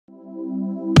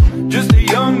Just a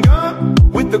young gun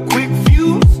with a quick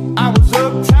fuse. I was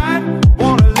uptight,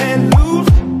 wanna let loose.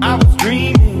 I was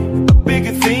dreaming of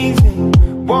bigger things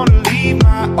and wanna leave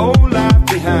my old life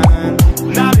behind.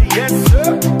 Not a yes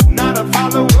sir, not a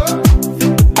follower.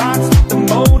 Fit the box, fit the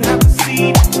mold, have a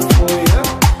seat for ya.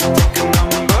 Take a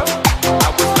number. I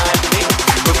was lightning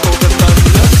before the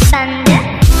thunder.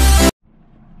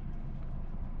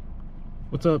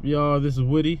 What's up, y'all? This is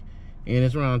Woody, and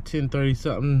it's around 10:30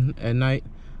 something at night.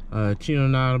 Chino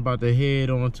and I are about to head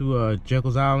on to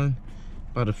Jekyll's Island.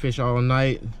 About to fish all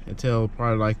night until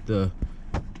probably like the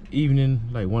evening,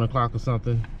 like 1 o'clock or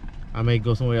something. I may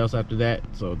go somewhere else after that,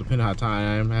 so depending on how tired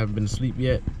I am. I haven't been to sleep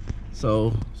yet,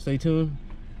 so stay tuned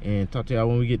and talk to y'all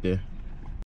when we get there.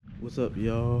 What's up,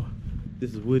 y'all?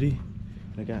 This is Woody.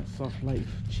 I got Saltlife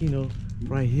Chino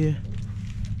right here.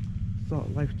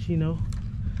 Saltlife Chino,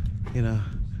 and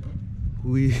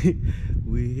we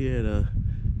here at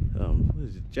what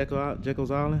is it,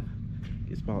 Jekyll's Island.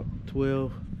 It's about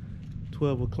 12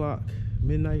 o'clock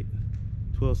midnight,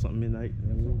 12 something midnight.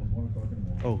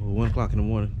 Oh, 1 o'clock in the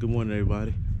morning. Good morning,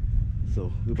 everybody.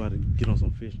 So we're about to get on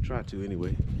some fish, try to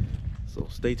anyway, so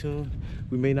stay tuned.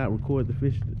 We may not record the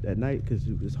fish at night because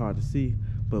it's hard to see,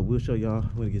 but we'll show y'all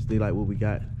when it gets daylight what we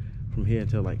got from here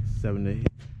until like 7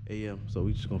 a.m. So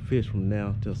we're just gonna fish from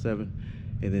now till 7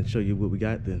 and then show you what we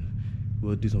got. Then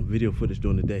we'll do some video footage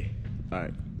during the day. All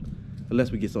right,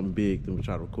 unless we get something big, then we'll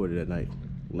try to record it at night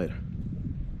later.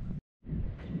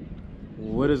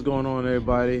 What is going on,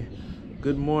 everybody?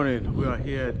 Good morning. We are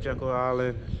here at Jekyll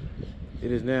Island.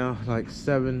 It is now like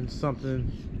 7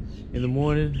 something in the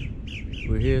morning.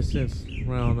 We're here since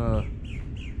around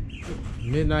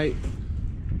midnight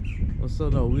or so.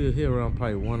 No, we were here around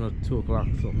probably 1 or 2 o'clock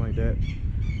or something like that.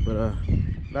 But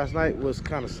last night was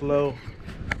kind of slow,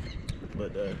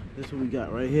 but this is what we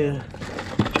got right here.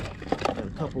 Got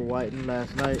a couple whiting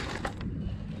last night,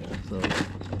 so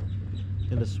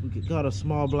and we got a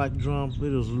small black drum. It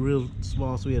was real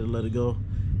small, so we had to let it go.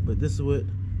 But this is what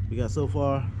we got so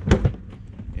far,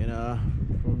 and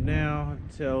from now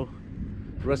until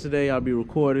the rest of the day I'll be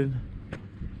recording.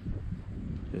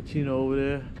 Got Chino over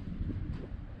there,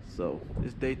 so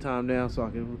it's daytime now, so I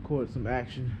can record some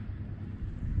action.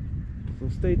 So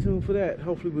stay tuned for that.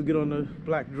 Hopefully we'll get on the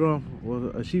black drum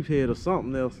or a sheep's head or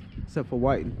something else except for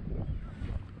whiting.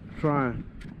 Trying.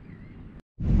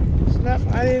 Snap,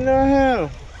 I didn't know how.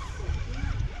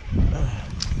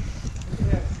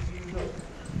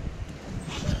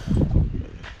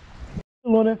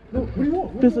 On there. No, what do you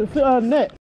want? This is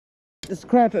net. This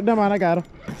crab. Never mind, I got him.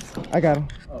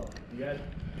 Oh, you got it?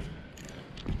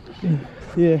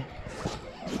 Yeah.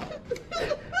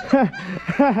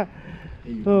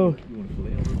 Hey, oh. You want to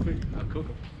fillet them real quick? I'll cook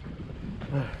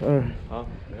them. Huh?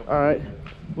 All right.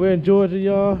 We're in Georgia,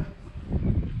 y'all.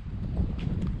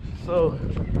 So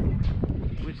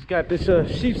we just got this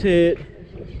sheep's head.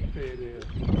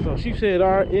 So sheep's head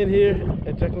are in here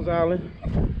at Jekyll's Island.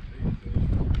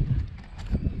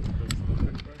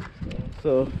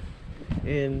 So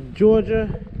in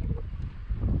Georgia,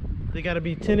 they got to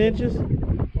be 10 inches,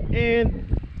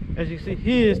 and as you can see,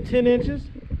 here is 10 inches.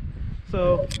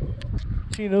 So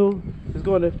Chino is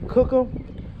going to cook them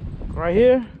right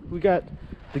here. We got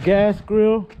the gas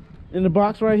grill in the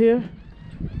box right here,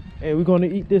 and we're going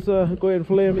to eat this. Go ahead and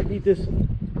fillet them and eat this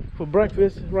for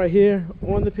breakfast right here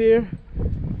on the pier.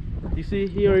 You see,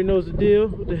 he already knows the deal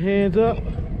with the hands up.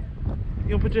 You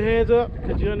gonna put your hands up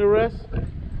because you're under arrest.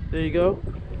 There you go.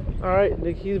 All right,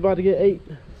 he's about to get 8,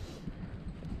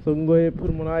 so we can go ahead and put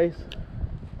him on ice.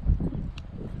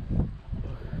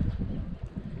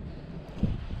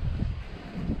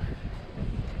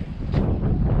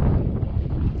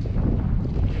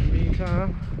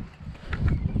 Time.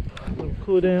 Let them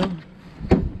cool down.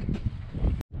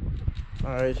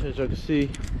 Alright, so as you can see,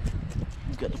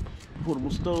 we got the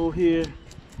portable stove here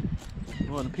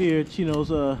on the pier.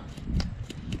 Chino's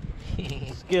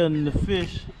scaling the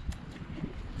fish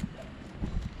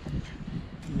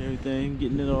and everything,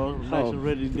 getting it all nice and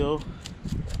ready to go.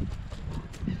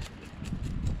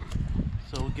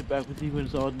 So we'll get back with you when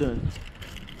it's all done.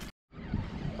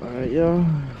 Alright, y'all.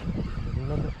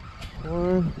 Another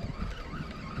one.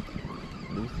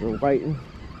 These are whiting.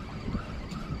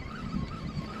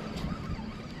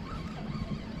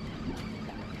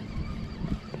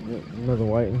 Yep, another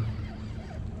whiting.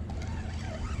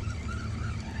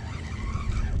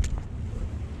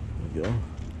 There we go.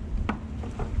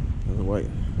 Another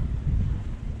whiting.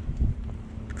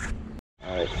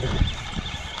 Alright.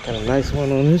 Got a nice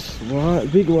one on this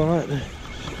rod, big rod.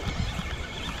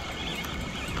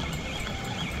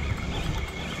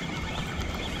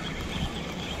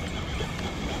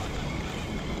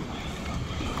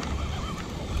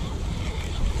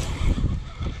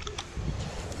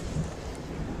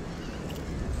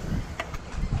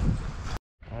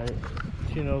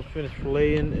 Chino's finished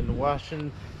filleting and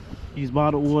washing. He's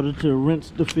bottled water to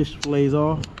rinse the fish fillets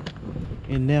off.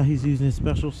 And now he's using his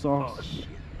special sauce.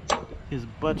 His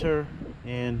butter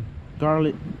and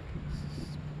garlic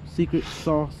secret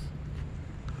sauce.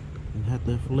 And have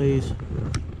the fillets,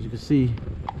 as you can see,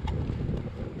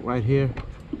 right here.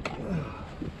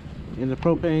 And the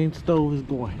propane stove is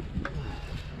going.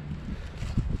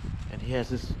 And he has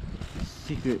this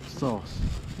secret sauce.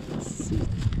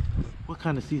 What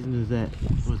kind of seasoning is that?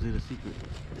 Or is it a secret?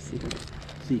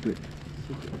 Secret.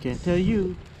 I can't tell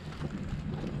you.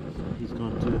 So he's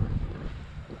going to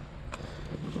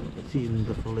season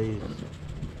the fillets.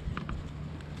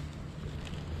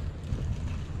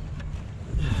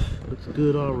 Looks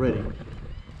good already.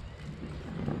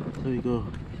 So we go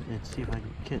and see if I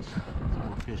can catch some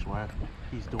more fish while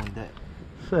he's doing that.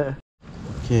 Fair.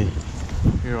 Okay,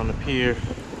 here on the pier.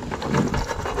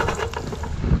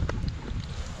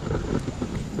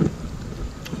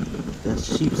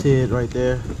 That's sheep's head right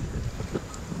there.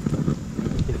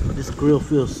 This grill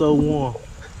feels so warm.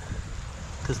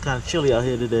 Cause it's kind of chilly out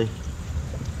here today.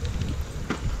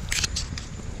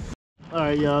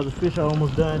 Alright y'all, the fish are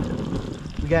almost done.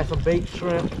 We got some baked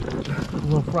shrimp.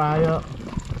 We're gonna fry up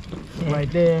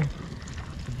right there.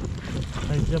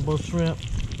 Nice jumbo shrimp.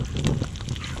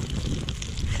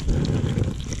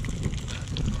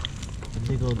 And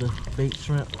there go the baked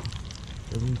shrimp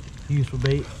that we use for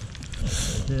bait.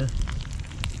 Right there.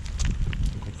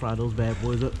 We'll fry those bad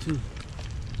boys up too.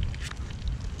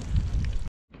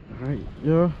 Alright,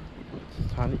 y'all.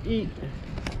 It's time to eat.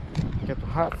 Got the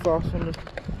hot sauce on the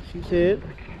sheep's head.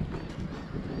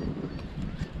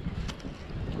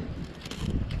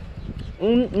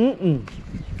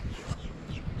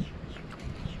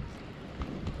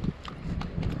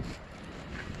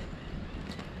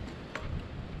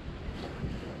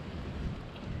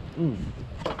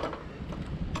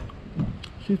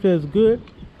 She says good.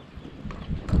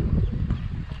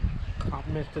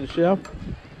 Compliments to the chef.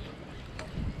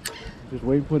 Just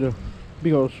waiting for the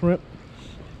big old shrimp.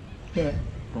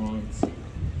 Prawns.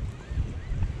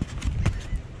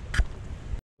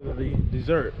 The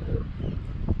dessert.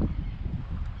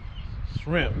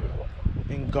 Shrimp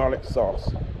and garlic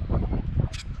sauce.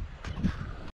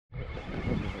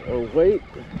 Oh wait.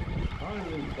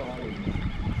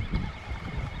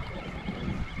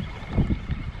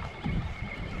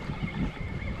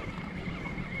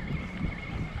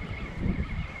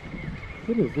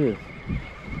 What is this?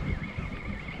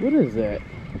 What is that?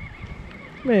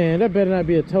 Man, that better not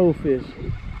be a toadfish.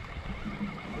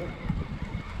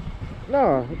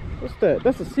 No, what's that?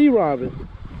 That's a sea robin.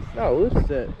 No, what's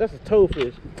that? That's a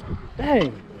toadfish.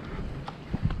 Dang.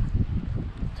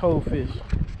 Toadfish.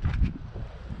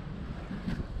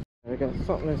 I got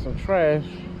something in some trash.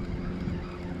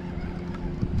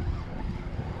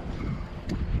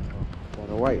 Got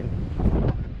a whiting.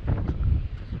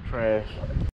 Some trash.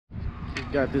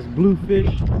 Got this blue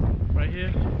fish right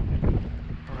here.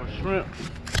 Shrimp.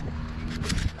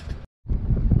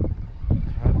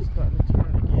 Tide's starting to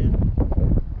turn again.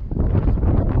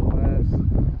 Last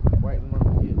white one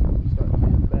start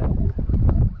getting back.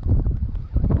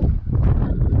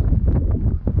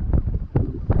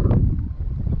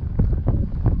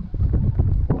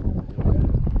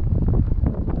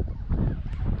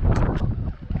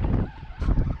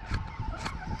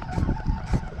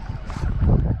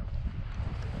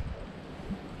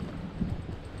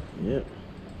 Yep.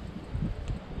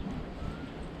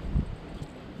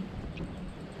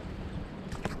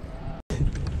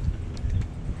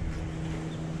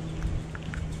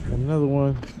 Another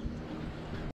one.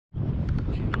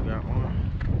 Chino got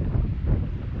one.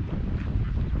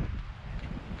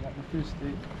 Got the fish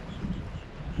stick.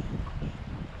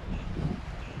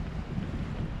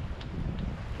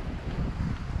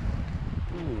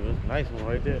 Ooh, that's a nice one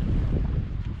right there.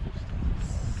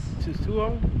 Just two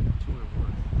of them? Two in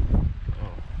one.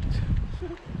 Oh.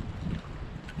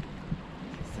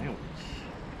 Sandwich.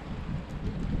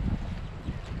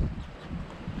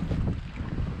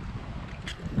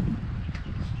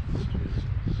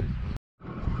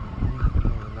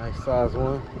 Nice size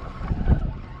one.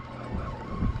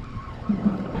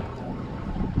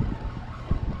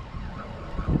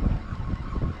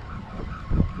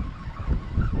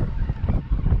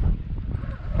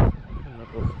 Putting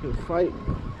up a good fight.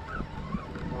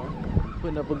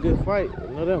 Putting up a good fight.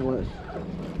 Not that much.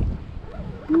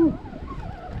 Woo.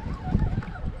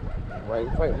 Right,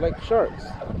 fight like sharks.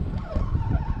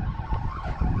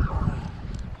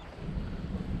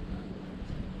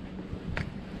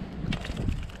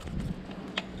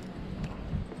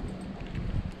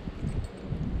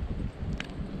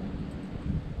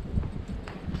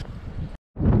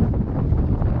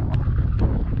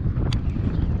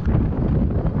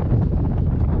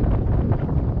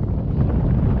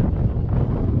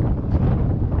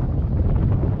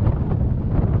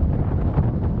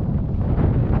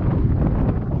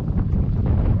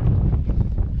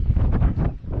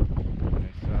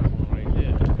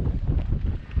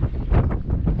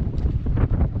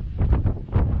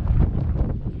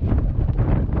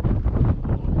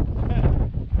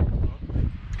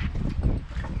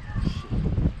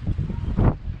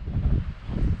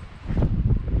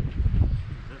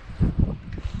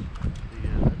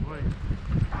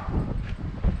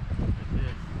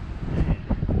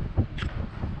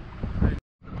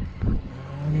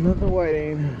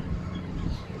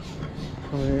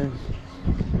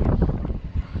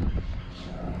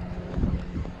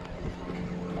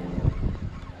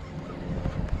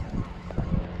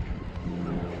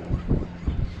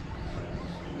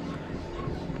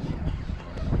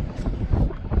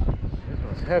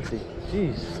 hefty.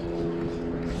 Jeez.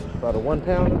 About a 1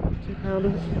 pounder, 2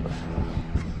 pounder.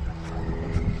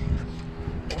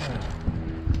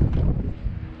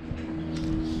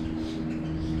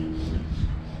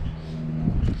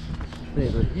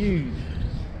 Things are huge.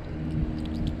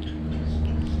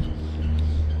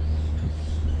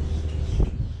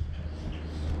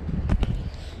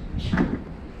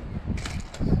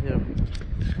 Yeah.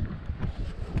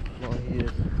 Long he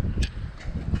is.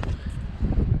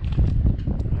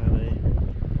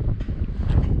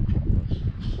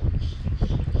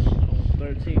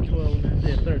 13, 12, and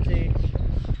then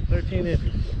 13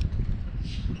 inches.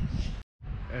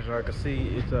 As y'all can see,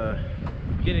 it's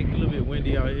getting a little bit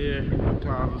windy out here.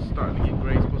 Clouds are starting to get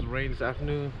gray. It's supposed to rain this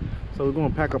afternoon. So we're going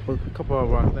to pack up a couple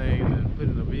of our things and put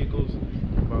in the vehicles.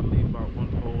 Leave about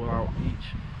 1 pole out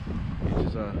each.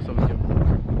 It's just so we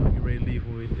can get ready to leave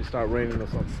when it start raining or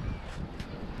something.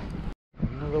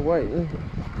 Another white one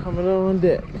coming on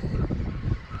deck.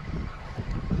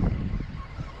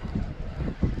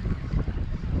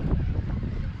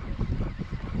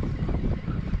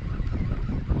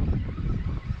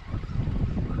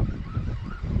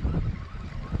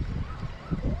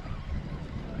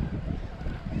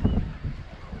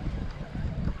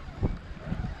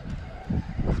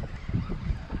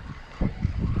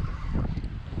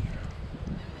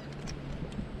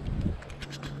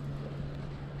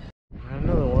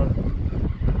 Another one.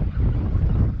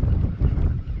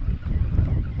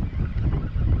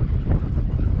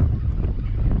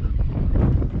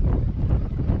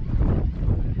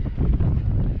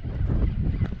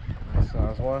 Nice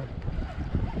size one.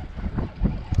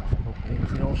 Hopefully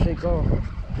you don't shake off.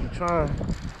 Keep trying.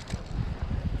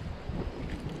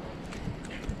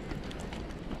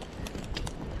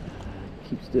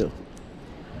 Keep still.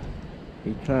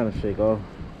 Keep trying to shake off.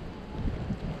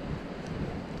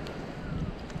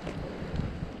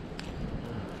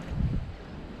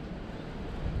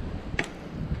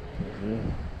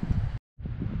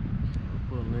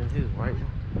 Pulling in his white.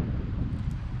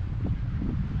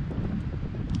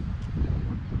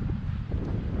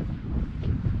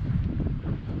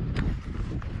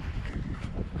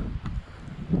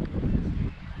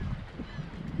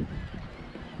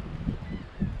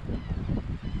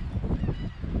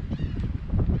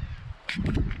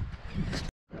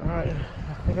 Alright,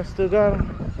 I think I still got him.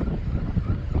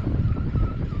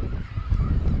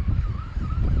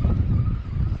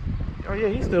 Oh yeah,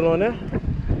 he's still on there.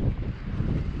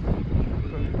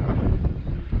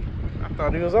 I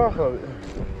thought he was off of it.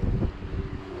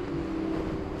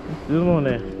 He's still on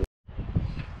there.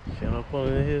 Chino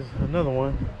pulling in his another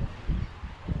one.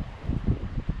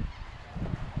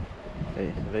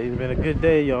 Hey, today's been a good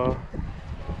day, y'all.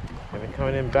 I've been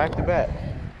coming in back to back.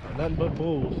 Nothing but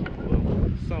bulls.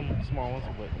 Well, some small ones,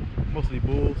 but mostly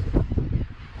bulls.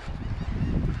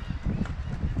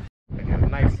 I got a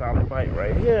nice solid bite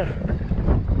right here.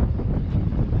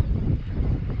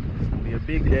 It's gonna be a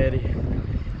big daddy.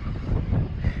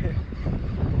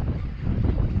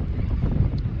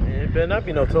 And it better not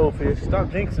be no toadfish. Stop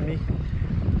jinxing me.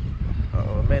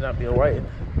 Uh-oh, it may not be a white.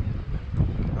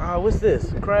 Ah, what's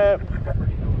this? A crab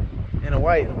and a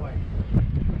white.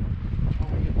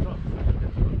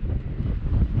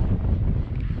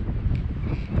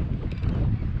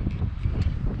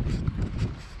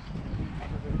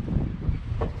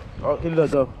 Oh, he let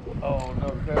go. Oh, no,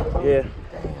 crab. Yeah.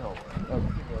 Damn.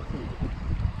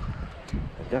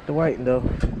 I got the white though.